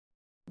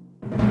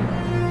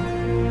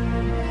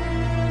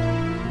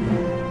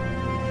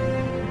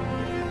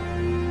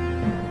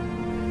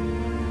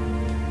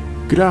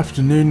Good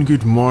afternoon,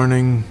 good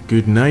morning,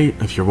 good night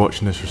if you're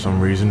watching this for some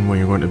reason when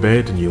you're going to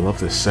bed and you love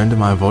the sound of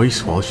my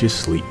voice whilst you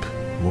sleep.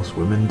 Most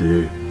women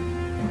do.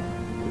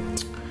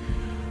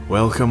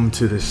 Welcome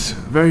to this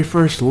very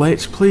first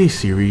Let's Play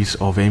series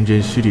of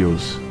MJ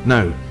Studios.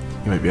 Now, you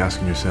might be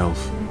asking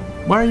yourself,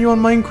 why are you on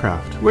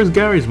Minecraft? Where's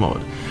Garry's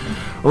Mod?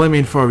 Well, let me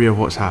inform you of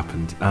what's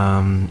happened.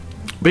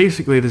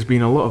 Basically, there's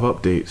been a lot of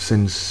updates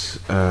since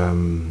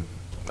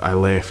I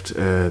left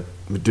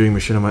doing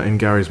Machinima in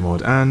Garry's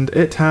Mod, and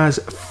it has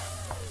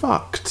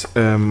fucked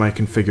my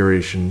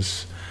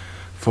configurations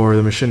for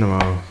the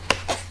Machinima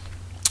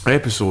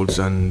episodes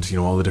and, you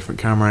know, all the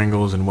different camera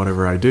angles and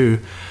whatever I do.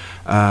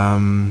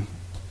 Yeah,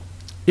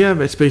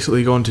 it's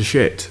basically gone to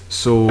shit,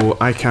 so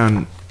I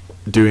can't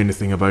do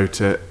anything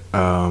about it.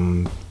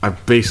 I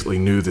basically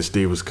knew this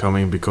day was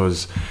coming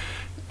because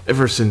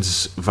ever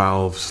since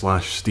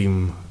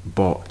Valve/Steam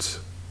bought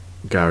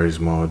Garry's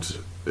Mod,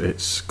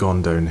 it's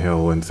gone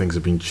downhill and things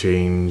have been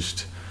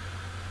changed.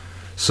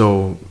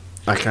 So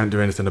I can't do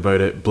anything about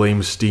it.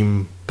 Blame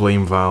Steam,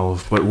 blame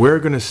Valve, but we're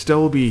gonna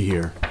still be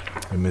here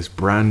in this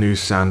brand new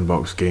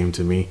sandbox game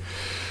to me.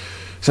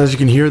 So as you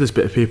can hear, this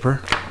bit of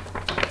paper,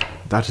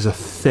 that is a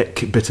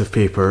thick bit of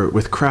paper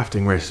with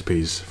crafting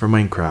recipes for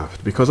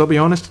Minecraft. Because I'll be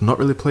honest, I've not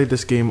really played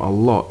this game a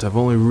lot. I've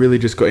only really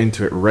just got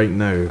into it right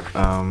now.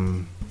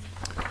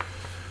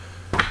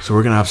 So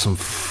we're gonna have some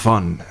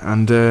fun,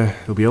 and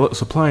there'll be a little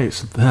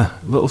surprise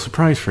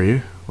for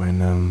you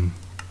when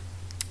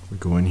we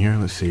go in here.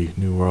 Let's see,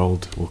 new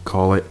world. We'll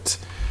call it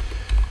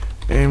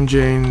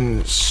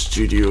MJ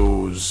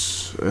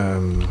Studios.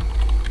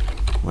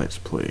 Let's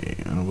play,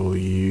 and we'll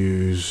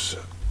use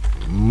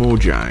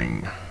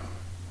Mojang.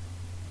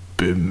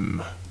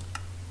 Boom.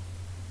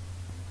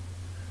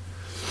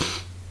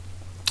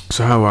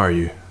 So how are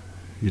you?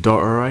 Your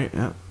daughter alright?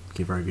 Yeah.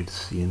 Okay, very good to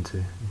see you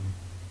too.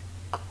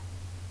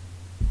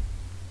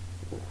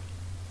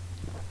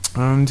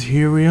 And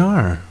here we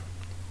are,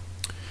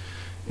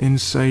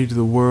 inside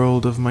the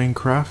world of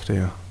Minecraft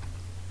here.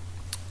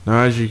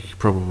 Now, as you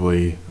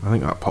probably, I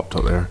think that popped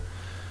up there,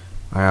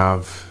 I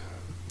have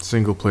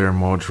single player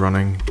mods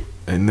running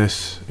in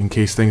this in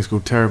case things go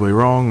terribly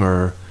wrong,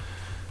 or,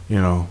 you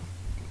know,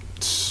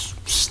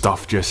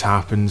 stuff just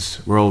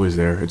happens. We're always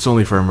there. It's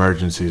only for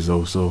emergencies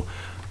though, so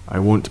I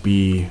won't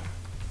be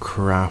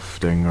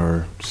crafting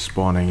or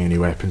spawning any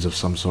weapons of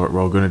some sort.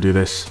 We're all going to do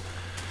this,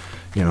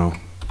 you know,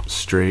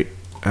 straight.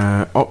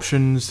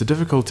 Options, the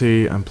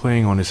difficulty I'm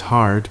playing on is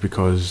hard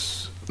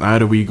because I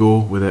had a wee go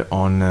with it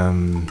on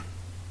the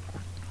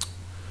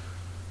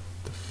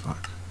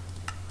fuck?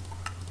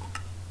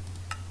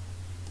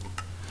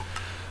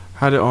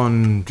 Had it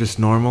on just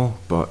normal,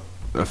 but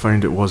I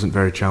found it wasn't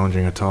very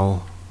challenging at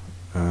all.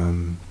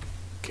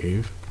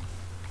 Cave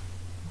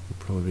would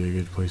probably be a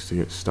good place to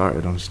get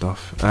started on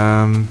stuff.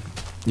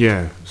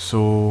 Yeah,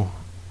 so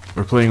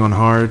we're playing on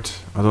hard.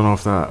 I don't know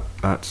if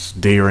that's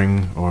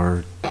daring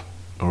or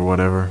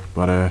whatever,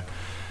 but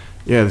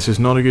yeah, this is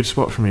not a good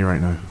spot for me right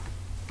now.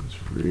 This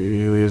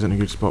really isn't a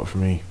good spot for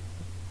me,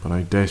 but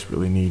I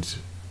desperately need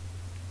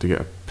to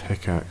get a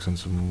pickaxe and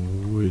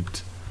some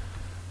wood,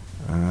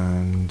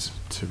 and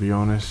to be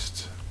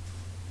honest,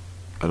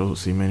 I don't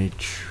see many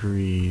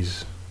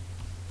trees.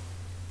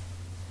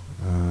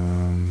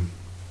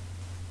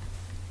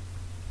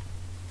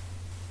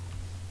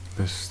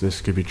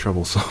 This could be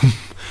troublesome.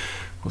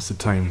 What's the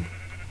time?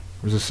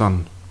 Where's the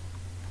sun?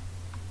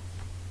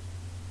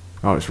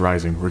 Oh, it's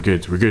rising. We're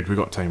good. We're good. We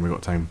got time. We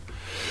got time.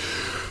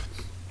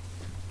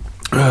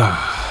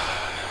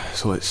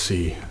 So let's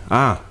see.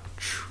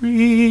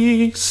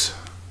 Trees.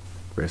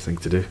 Best thing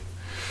to do.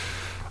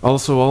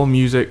 Also, all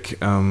music,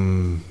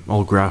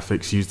 all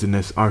graphics used in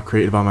this are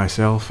created by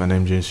myself and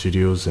MJ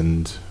Studios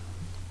and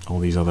all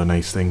these other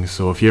nice things.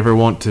 So if you ever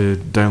want to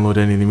download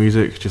any of the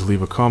music, just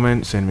leave a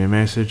comment, send me a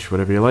message,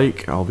 whatever you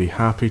like. I'll be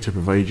happy to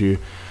provide you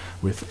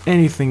with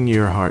anything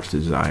your heart's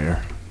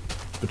desire,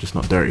 but just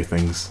not dirty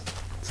things.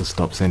 So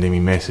stop sending me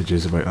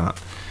messages about that.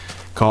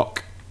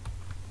 Cock.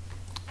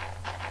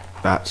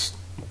 Let's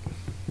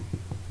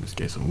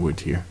get some wood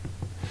here.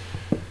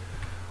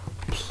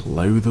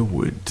 Plough the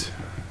wood.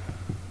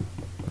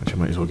 Actually, I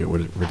might as well get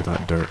rid of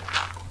that dirt.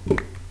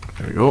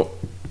 There we go.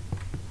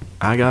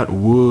 I got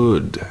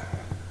wood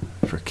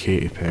for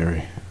Katy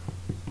Perry.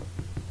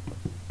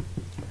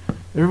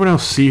 Everyone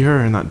else see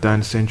her in that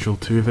Dance Central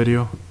 2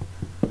 video?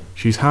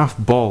 She's half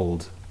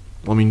bald.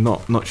 Well, I mean,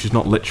 she's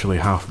not literally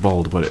half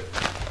bald, but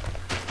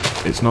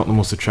it's not the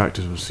most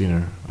attractive I've seen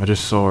her. I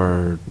just saw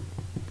her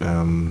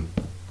in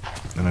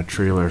a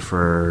trailer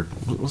for,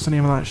 what's the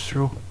name of that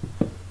show?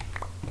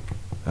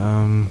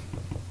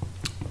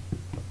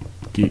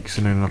 Geeks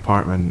in an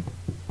Apartment.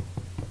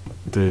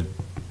 The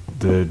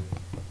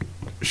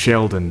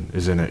Sheldon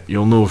is in it.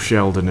 You'll know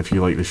Sheldon if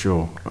you like the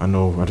show. I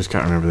just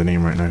can't remember the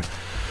name right now.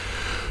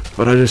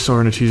 But I just saw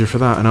her in a teaser for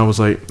that, and I was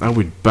like, I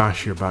would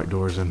bash your back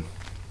doors in.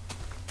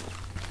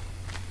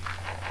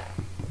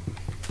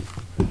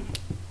 I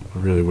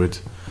really would.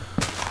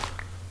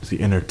 It's the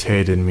inner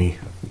Ted in me.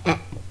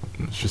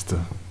 It's just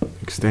an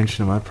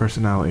extension of my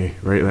personality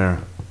right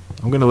there.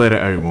 I'm gonna let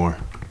it out more.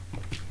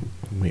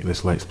 make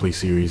this Let's Play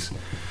series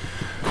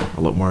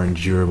a lot more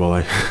endurable,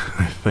 I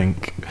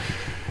think.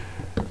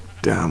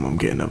 Damn, I'm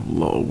getting a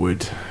lot of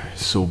wood.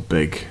 It's so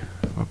big.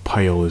 My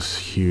pile is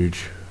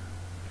huge.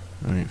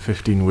 Alright,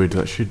 15 wood,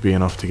 that should be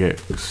enough to get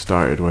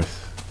started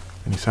with.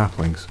 Any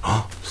saplings?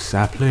 Oh,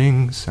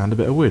 saplings! And a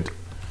bit of wood.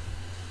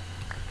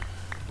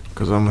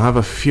 Because I have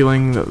a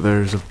feeling that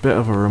there's a bit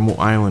of a remote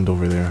island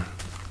over there.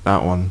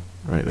 That one,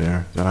 right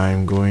there, that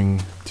I'm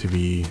going to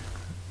be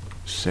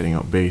setting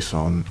up base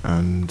on.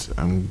 And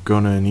I'm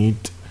gonna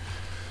need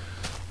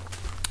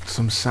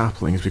some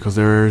saplings because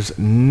there's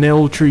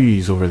nil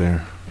trees over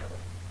there.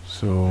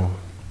 So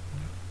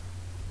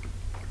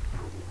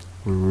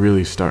we're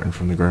really starting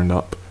from the ground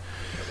up.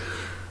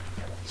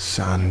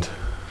 Sand.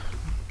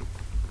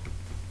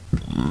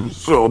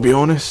 So I'll be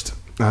honest,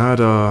 I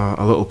had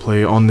a little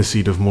play on the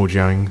Seed of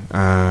Mojang.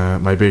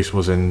 My base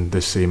was in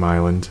this same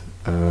island.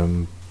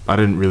 I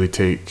didn't really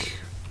take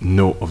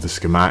note of the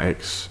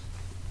schematics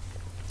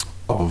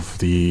of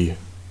the,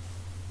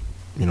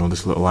 you know,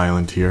 this little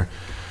island here.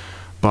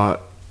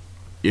 But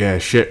yeah,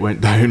 shit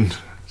went down.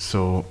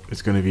 So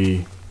it's gonna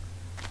be,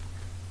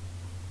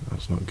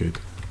 that's not good.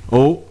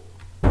 Oh,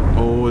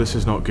 this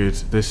is not good.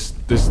 This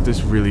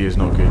really is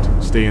not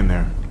good. Stay in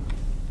there.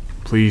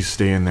 Please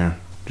stay in there.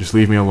 Just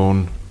leave me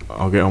alone.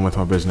 I'll get on with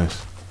my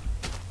business.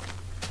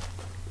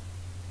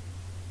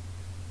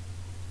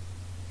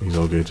 He's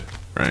all good.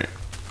 Right.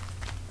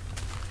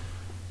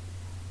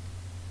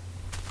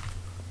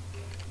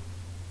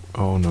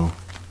 Oh no.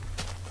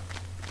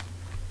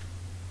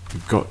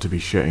 You've got to be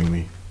shitting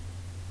me.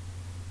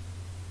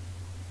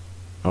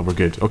 Oh, we're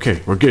good.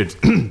 Okay, we're good.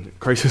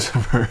 Crisis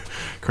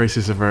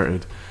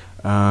averted.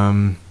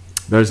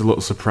 There's a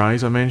little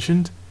surprise I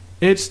mentioned.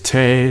 It's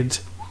Ted.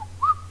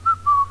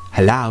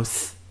 Hello.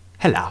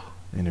 Hello.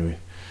 Anyway,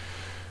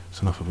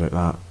 that's enough about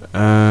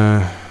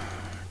that.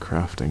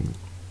 Crafting.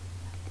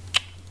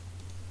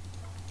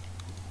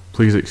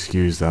 Please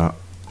excuse that.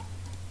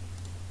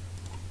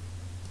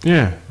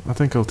 Yeah, I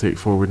think I'll take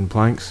 4 wooden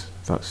planks.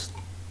 That's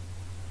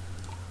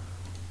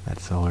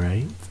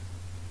alright.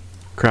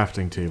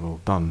 Crafting table,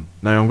 done.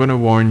 Now I'm going to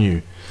warn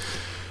you.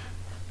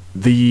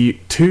 The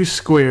 2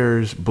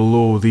 squares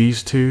below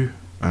these 2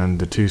 and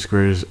the 2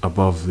 squares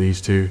above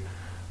these 2,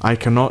 I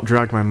cannot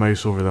drag my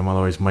mouse over them,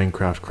 otherwise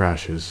Minecraft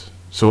crashes.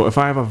 So if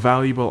I have a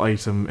valuable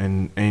item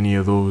in any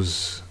of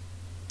those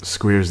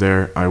squares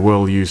there, I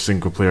will use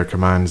single player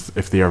commands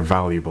if they are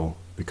valuable,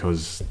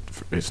 because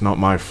it's not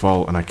my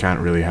fault and I can't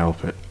really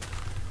help it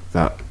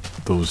that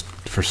those,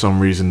 for some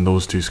reason,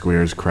 those 2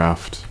 squares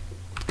crash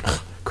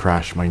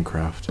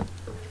Minecraft.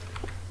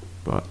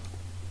 But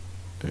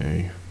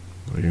hey,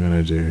 what are you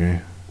gonna do, eh?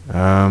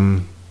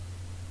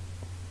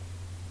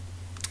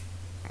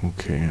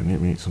 Okay, I need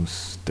to make some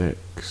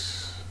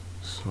sticks.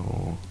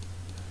 So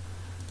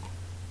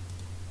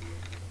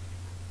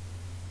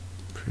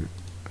put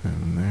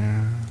in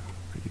there,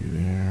 put you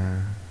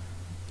there.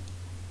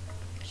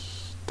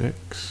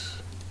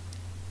 Sticks.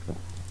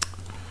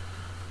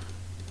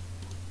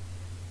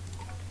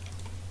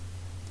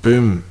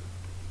 Boom.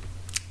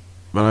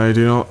 But I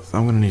do not.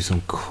 I'm gonna need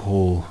some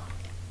coal.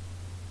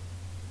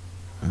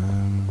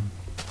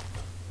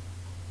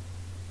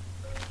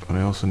 But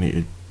I also need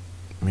to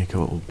make a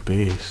little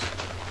base.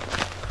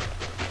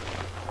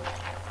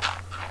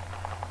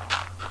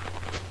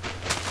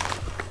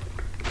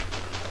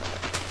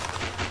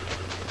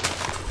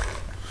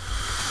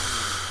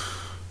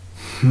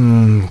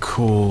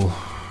 Coal.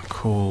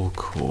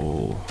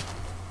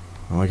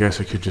 Well, I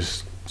guess I could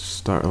just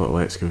start a little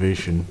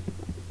excavation.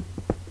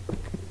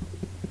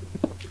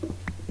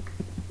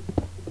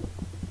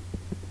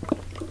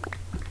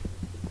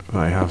 But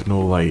I have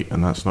no light,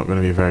 and that's not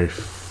going to be very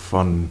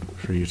fun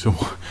for you to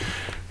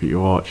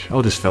watch.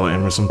 I'll just fill it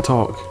in with some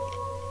talk.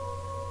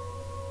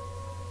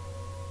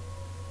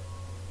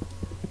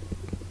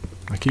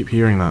 I keep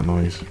hearing that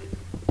noise.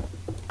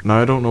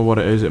 Now I don't know what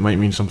it is. It might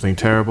mean something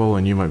terrible,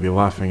 and you might be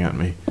laughing at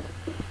me.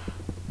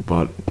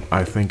 But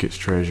I think it's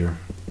treasure.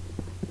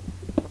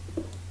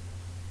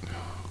 Oh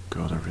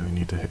God, I really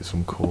need to hit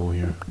some coal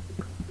here.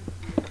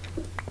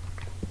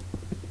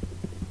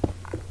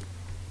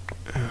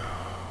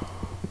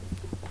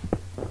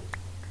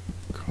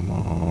 Come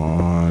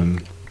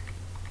on.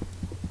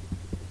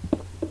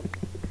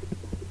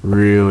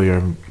 Really,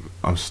 I'm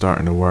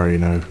starting to worry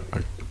now.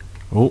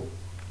 Oh.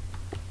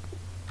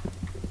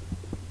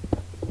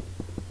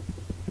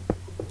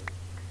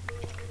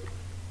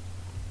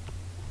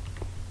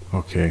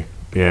 Okay,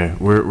 yeah,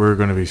 we're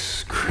gonna be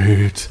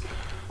screwed.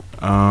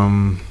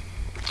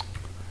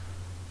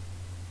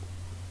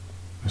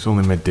 It's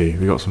only midday.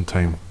 We got some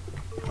time.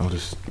 I'll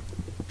just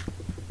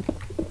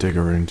dig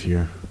around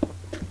here.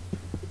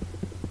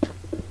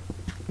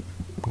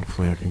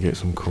 Hopefully I can get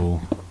some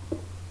coal.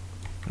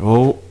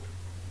 Oh,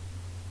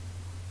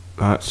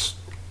 that's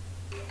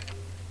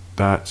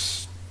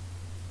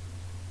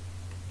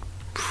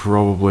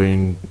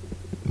probably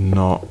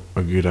not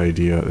a good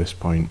idea at this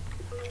point.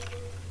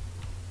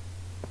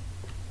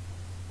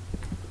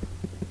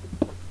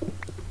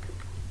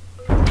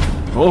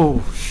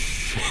 Oh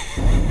shit.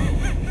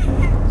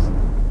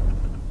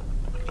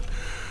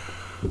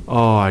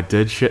 Oh, I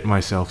did shit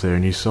myself there,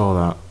 and you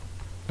saw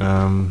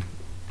that.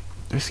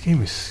 This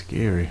game is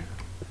scary.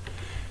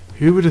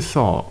 Who would have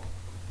thought?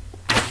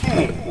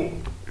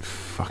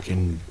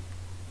 Fucking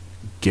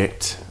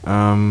git.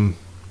 Who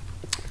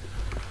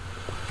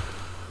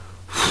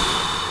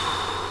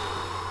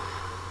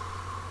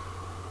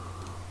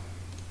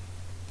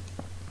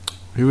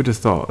would have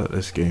thought that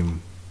this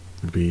game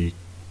would be...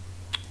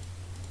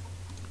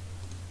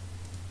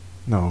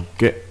 No,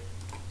 git.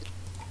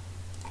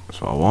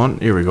 That's what I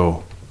want. Here we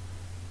go.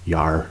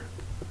 Yar.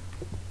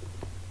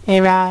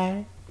 Hey,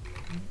 right.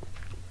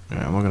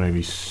 Yeah, I'm not gonna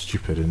be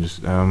stupid and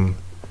just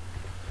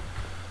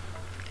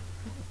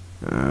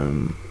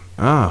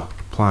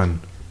plan.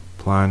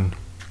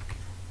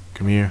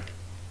 Come here.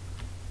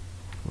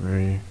 Where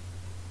are you?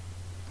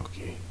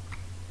 Okay.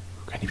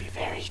 We're gonna be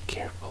very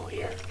careful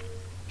here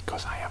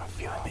because I have a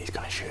feeling that he's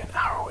gonna shoot an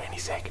arrow any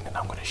second and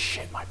I'm gonna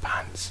shit my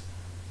pants.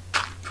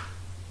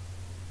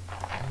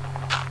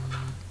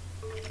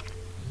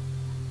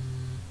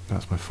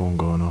 That's my phone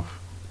going off.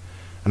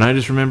 And I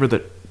just remember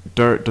that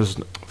dirt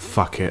doesn't...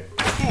 Fuck it.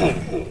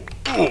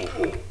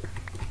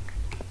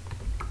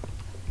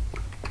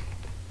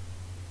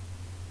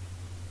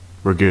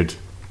 We're good.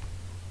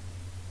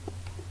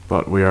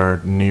 But we are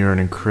near an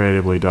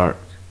incredibly dark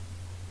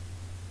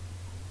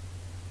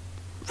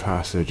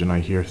passage and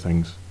I hear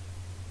things.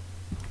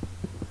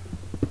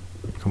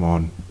 Come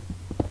on.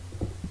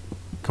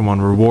 Come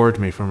on, reward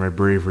me for my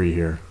bravery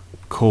here.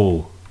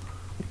 Cole.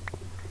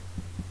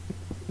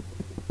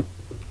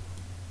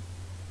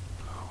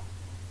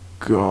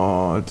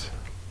 God.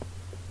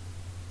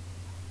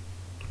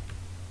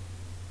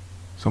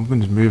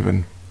 Something's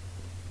moving.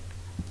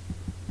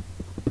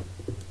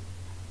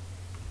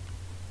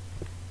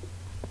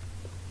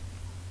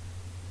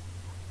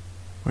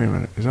 Wait a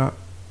minute, is that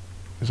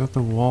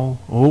the wall?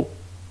 Oh!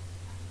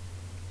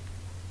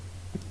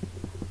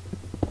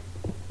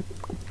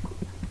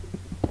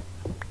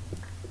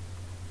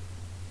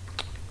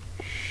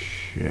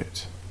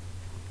 Shit.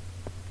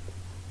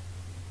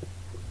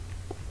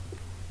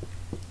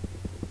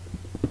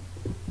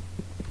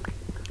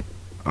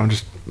 I'm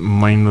just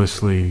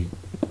mindlessly,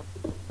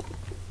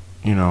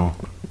 you know,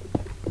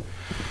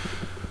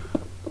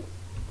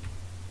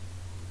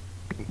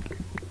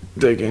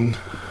 digging.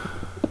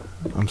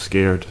 I'm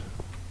scared.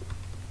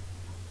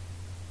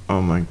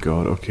 Oh my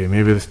god, okay,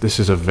 maybe this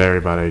is a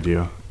very bad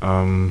idea.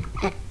 I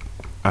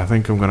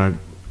think I'm gonna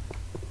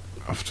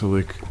have to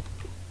look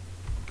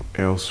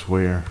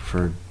elsewhere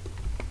for...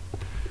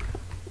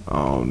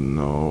 Oh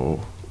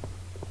no.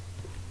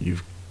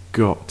 You've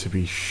got to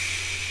be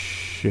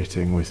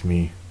shitting with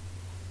me.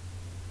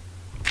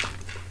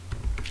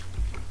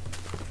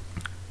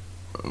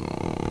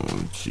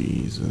 Oh,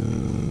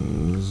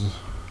 Jesus.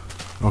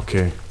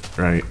 Okay,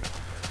 right.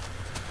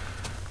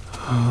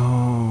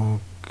 Oh,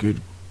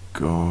 good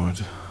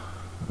God.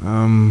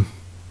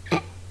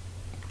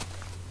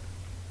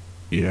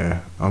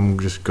 Yeah, I'm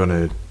just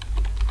gonna...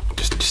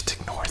 Just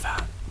ignore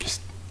that.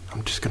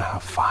 I'm just gonna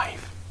have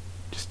 5.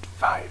 Just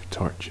 5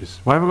 torches.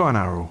 Why have I got an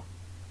arrow?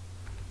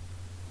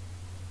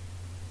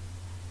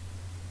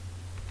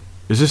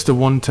 Is this the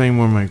one time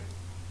where my...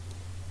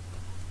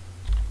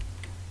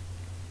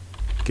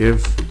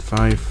 Give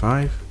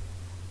 5.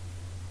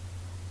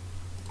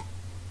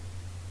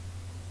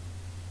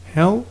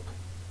 Help?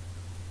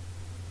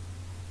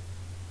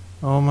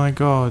 Oh my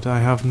god, I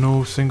have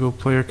no single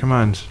player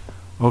commands.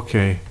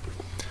 Okay.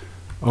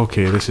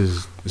 Okay, this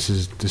is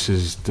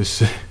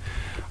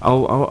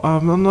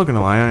I'm not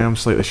gonna lie, I am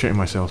slightly shitting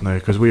myself now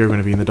because we are going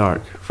to be in the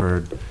dark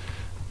for...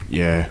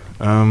 Yeah.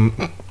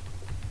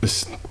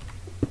 This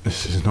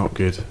is not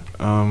good.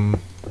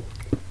 I'm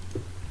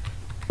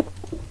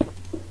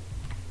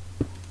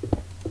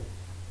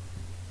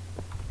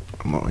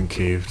not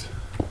encaved.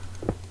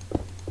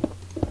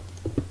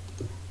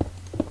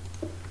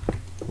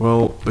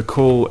 Well, the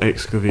coal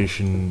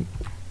excavation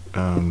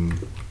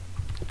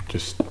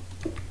just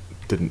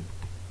didn't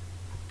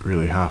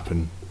really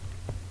happen.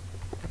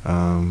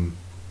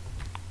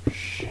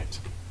 Shit.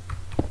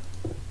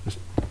 Just...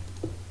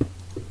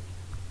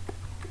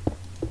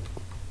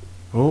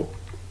 Oh.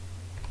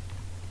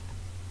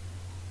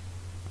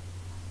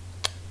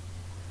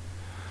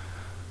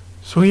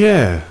 So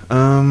yeah,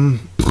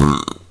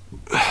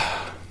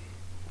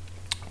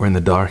 we're in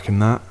the dark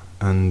and that,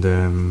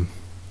 and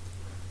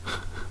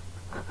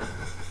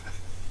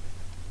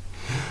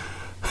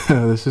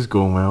this is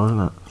going well, isn't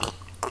it?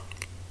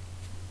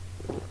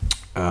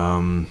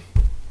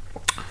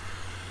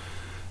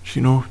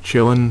 You know,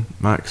 chilling,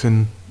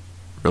 maxing,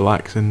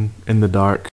 relaxing in the dark.